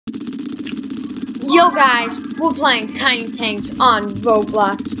Yo guys, we're playing Tiny Tanks on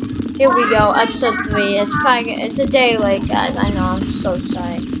Roblox. Here we go, episode 3. It's a day late, guys. I know, I'm so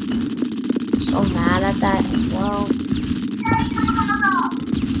sorry. So mad at that as well.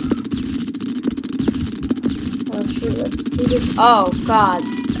 Oh shoot, let's do this. Oh god,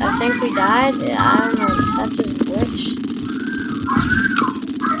 I think we died. Yeah, I don't know, that just glitched.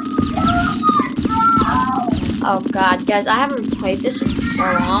 Oh god, guys, I haven't played this in so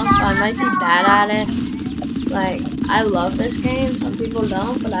long, so I might be bad at it. Like, I love this game. Some people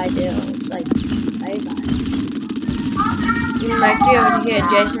don't, but I do. It's like, very bad. You might be able to hear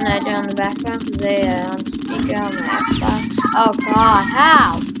Jason and I in the background because they are on speaker on my Xbox. Oh god,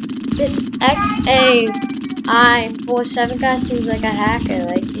 how? This XAI47 guy seems like a hacker.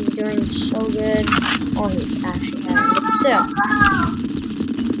 Like, he's doing so good. Oh, he's actually hacking, but still.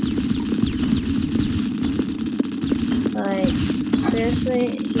 Like,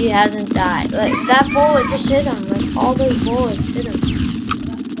 seriously, he hasn't died. Like, that bullet just hit him. Like, all those bullets hit him.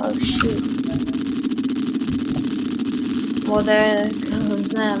 Oh, shoot. Well, there goes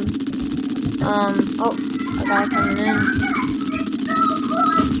them. Oh, a guy coming in.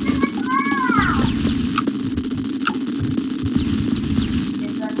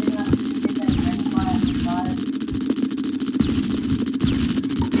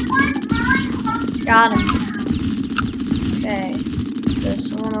 Got him. Okay, there's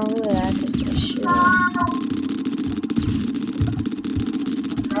someone over there I can just shoot him.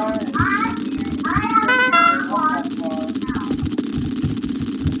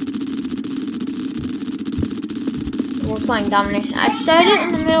 We're playing domination. I started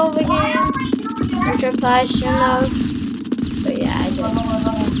in the middle of the game, which I probably shouldn't have. But yeah,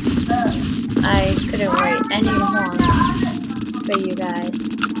 I couldn't wait any longer for you guys.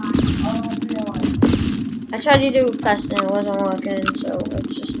 I tried to do custom, it wasn't working, so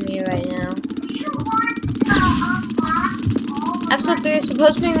it's just me right now. Episode 3 is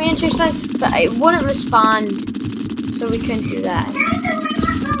supposed to be me and Jason, but it wouldn't respond, so we couldn't do that.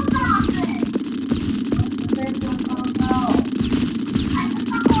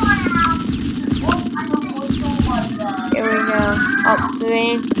 Here we go. Up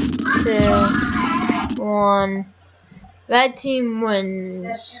 3, 2, 1. Red team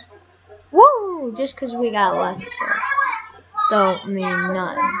wins. Woo! Just because we got left don't mean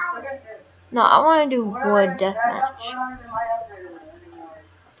nothing. No, I want to do wood deathmatch.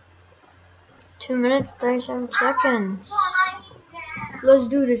 2 minutes, 37 seconds. Let's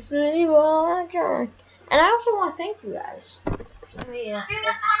do this. And I also want to thank you guys.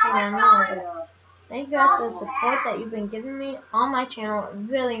 Thank you guys for the support that you've been giving me on my channel. It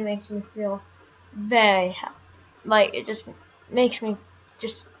really makes me feel very happy. Like, it just makes me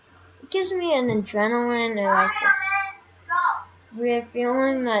just... It gives me an adrenaline and like this weird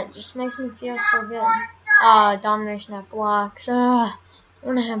feeling that just makes me feel so good. Domination at blocks. I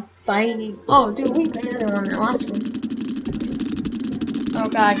want to have fighting. Oh, dude, we barely won that last one. Oh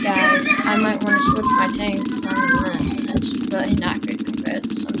god, guys, I might want to switch my tank because I'm in this, and it's really not good compared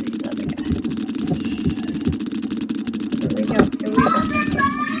to some of these other guys. Here we go. Here we go.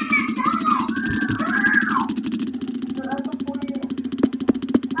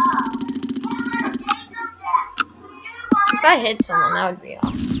 If I hit someone, that would be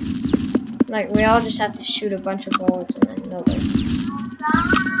awesome. Like, we all just have to shoot a bunch of bullets and then nobody.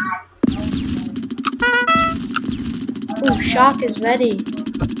 Ooh, shock is ready.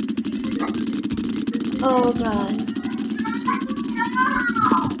 Oh god.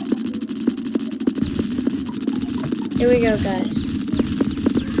 Here we go, guys.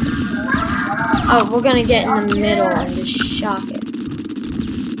 Oh, we're gonna get in the middle and just shock it.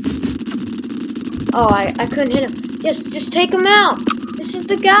 Oh, I couldn't hit him. Yes, just take him out. This is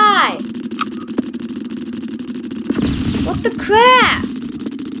the guy. What the crap?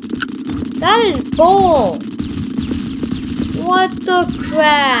 That is bull. What the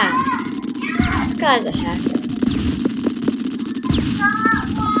crap? This guy's a hacker.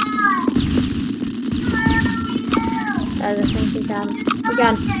 Guys, I think we got him. We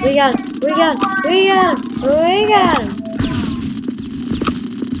got him. We got him. We got him. We got him. We got him.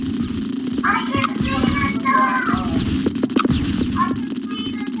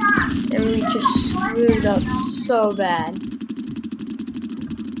 And we just screwed up so bad.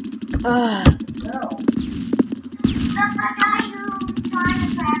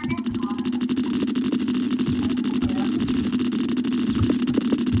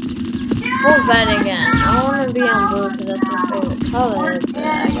 We'll bet again. I want to be on blue because that's my favorite color, but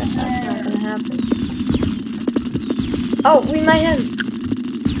I guess that's not going to happen. Oh, we might have...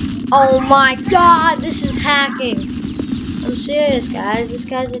 Oh my god, this is hacking. I'm serious, guys. This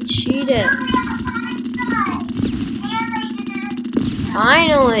guy's a cheater.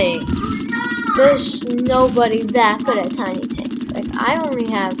 Finally! There's nobody that good at tiny tanks. Like, I only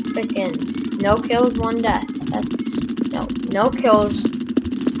have freaking no kills, 1 death. That's, no kills,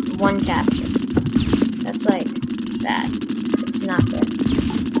 1 capture. That's like, bad. It's not good.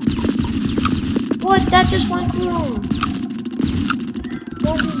 What? That just went through.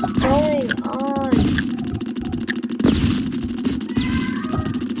 What is going on?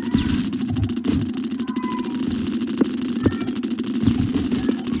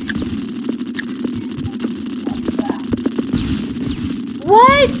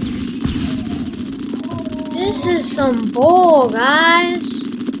 What? This is some bull, guys.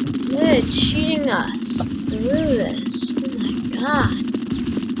 They're cheating us through this. Oh my god.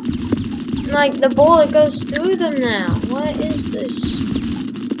 Like, the bullet goes through them now. What is this?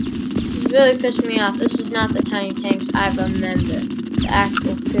 It's really pissed me off. This is not the tiny tanks I remember. The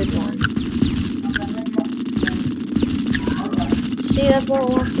actual good one. See that bullet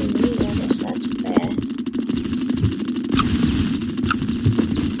walking me? I guess that's bad.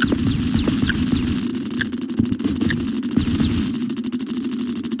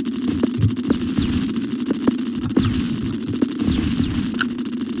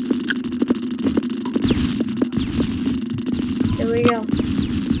 Here we go.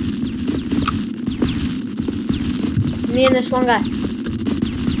 Me and this one guy.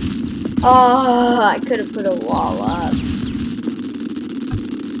 Oh, I could have put a wall up.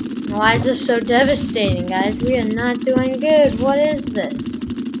 Why is this so devastating, guys? We are not doing good. What is this?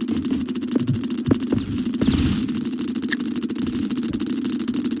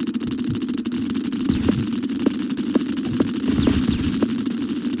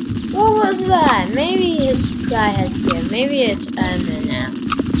 What was that? Maybe his guy has gear. Maybe it's now.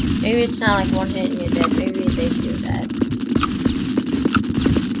 Maybe it's not like 1 hit and you're dead. Maybe they do that.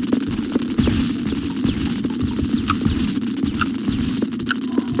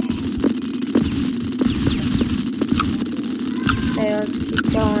 Okay, let's keep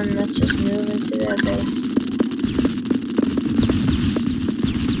going. Let's just move into their base.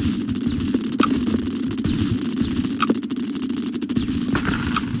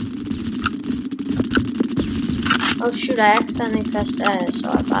 Oh shoot, I accidentally pressed A, so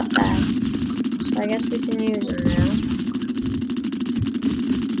I got that. So I guess we can use them now.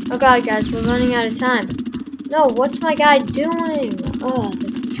 Oh god, guys, we're running out of time. No, what's my guy doing? Oh, the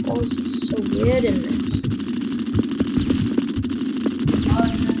controls are so weird in this.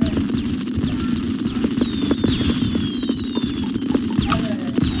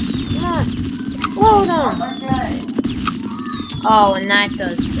 Come on, explode him! Oh, and that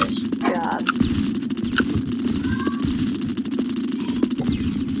does this job.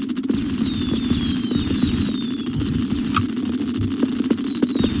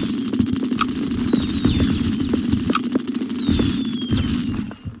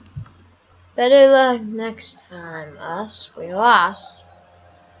 Better luck next time, us. We lost.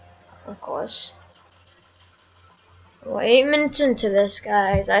 Of course. We're 8 minutes into this,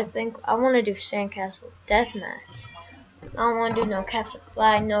 guys. I think I want to do Sandcastle Deathmatch. I don't want to do no capture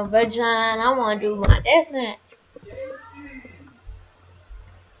flag, no virgin. I want to do my deathmatch.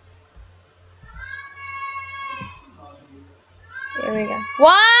 Here we go.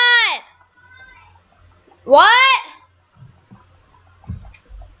 What? What?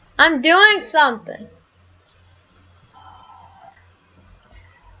 I'm doing something.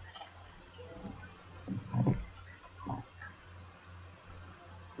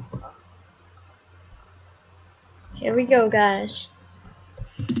 Here we go, guys.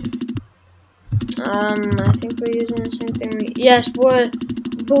 I think we're using the same thing. Yes, we're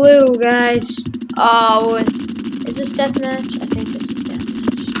blue, guys. Oh, is this deathmatch? I think this is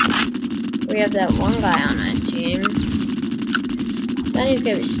deathmatch. We have that one guy on our team. Then he's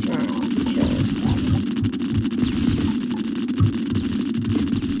gonna be strong.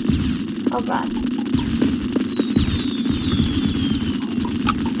 Oh god.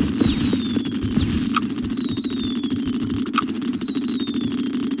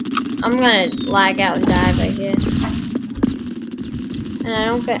 I'm gonna lag out and die right here. And I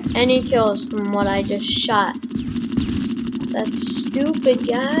don't get any kills from what I just shot. That's stupid,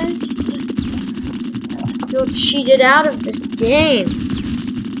 guys. I feel cheated out of this game.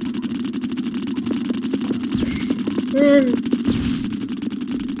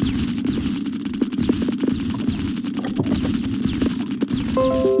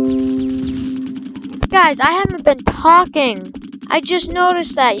 Guys, I haven't been talking. I just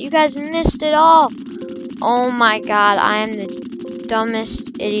noticed that. You guys missed it all. Oh my god, I am the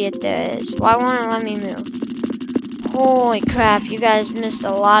dumbest idiot there is. Why won't it let me move? Holy crap, you guys missed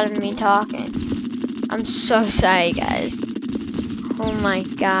a lot of me talking. I'm so sorry, guys. Oh my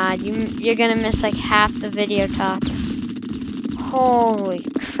god, you're gonna miss like half the video talking. Holy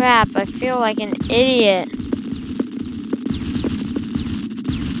crap, I feel like an idiot.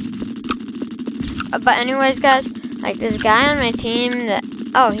 But anyways, guys, like this guy on my team that,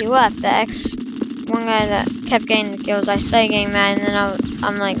 oh, he left, one guy that kept getting the kills. I started getting mad, and then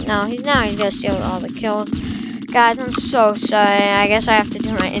I'm like, no, he's gonna steal all the kills. Guys, I'm so sorry. I guess I have to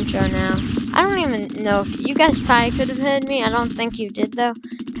do my intro now. I don't even know if you guys probably could have heard me. I don't think you did though,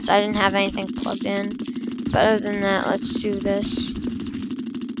 because I didn't have anything plugged in. But other than that, let's do this.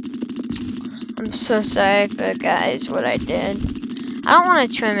 I'm so sorry for guys what I did. I don't want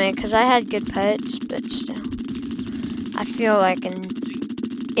to trim it because I had good pets, but still, I feel like an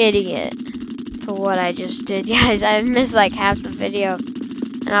idiot for what I just did. Guys, I missed like half the video,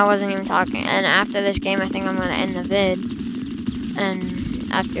 and I wasn't even talking. And after this game, I think I'm gonna end the vid, and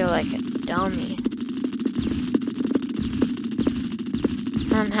I feel like a dummy.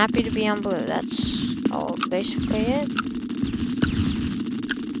 I'm happy to be on blue. That's all basically it.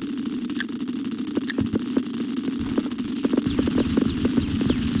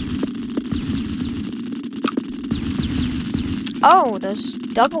 Oh, there's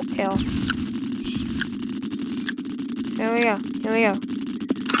double kill. Here we go. Here we go.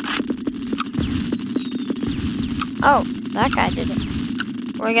 Oh, that guy did it.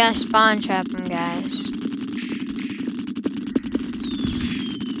 We're gonna spawn trap him, guys.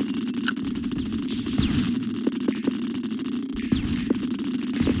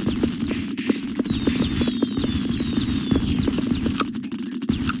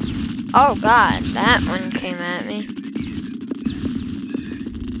 Oh god, that one came at me.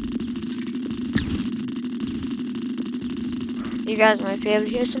 You guys might be able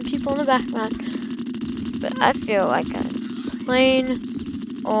to hear some people in the background, but I feel like a plain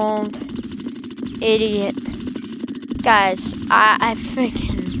old idiot. Guys, I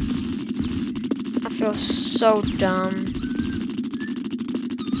feel so dumb.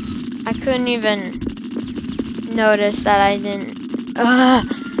 I couldn't even notice that I didn't.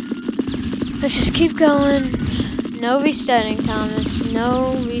 Let's just keep going. No resetting, Thomas.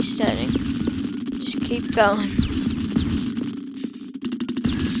 No resetting. Just keep going.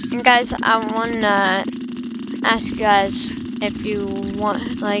 And guys, I wanna ask you guys if you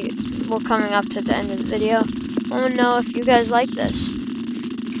want, like, we're coming up to the end of the video. I wanna know if you guys like this.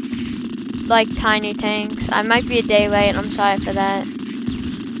 Like tiny tanks. I might be a day late, I'm sorry for that.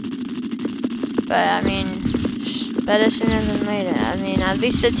 But I mean, better sooner than later. I mean, at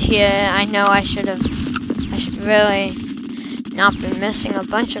least it's here. I know I should really not be missing a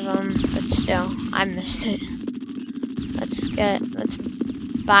bunch of them, but still, I missed it. Let's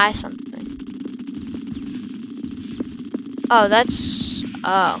buy something. Oh,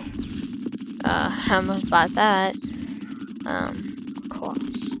 I almost bought that. Of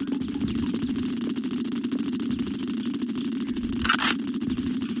course.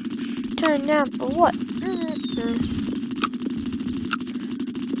 Turn down for what?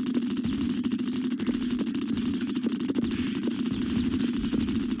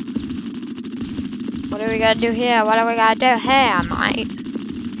 What do we gotta do here? What do we gotta do here, mate?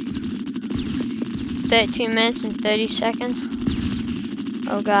 13 minutes and 30 seconds.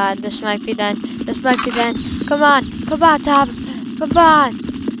 Oh god, this might be done. This might be done. Come on, Thomas. Come on.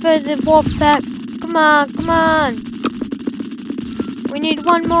 For the wolf pack. Come on. We need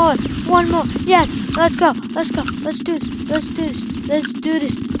one more. Yes, let's go. Let's do this.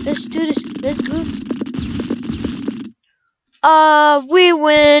 We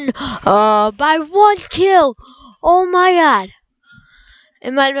win. By 1 kill. Oh my god.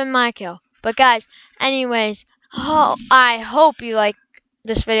 It might have been my kill. But guys, anyways, I hope you like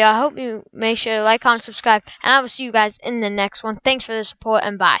this video. I hope you make sure to like, comment, subscribe, and I will see you guys in the next one. Thanks for the support,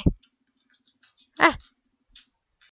 and bye.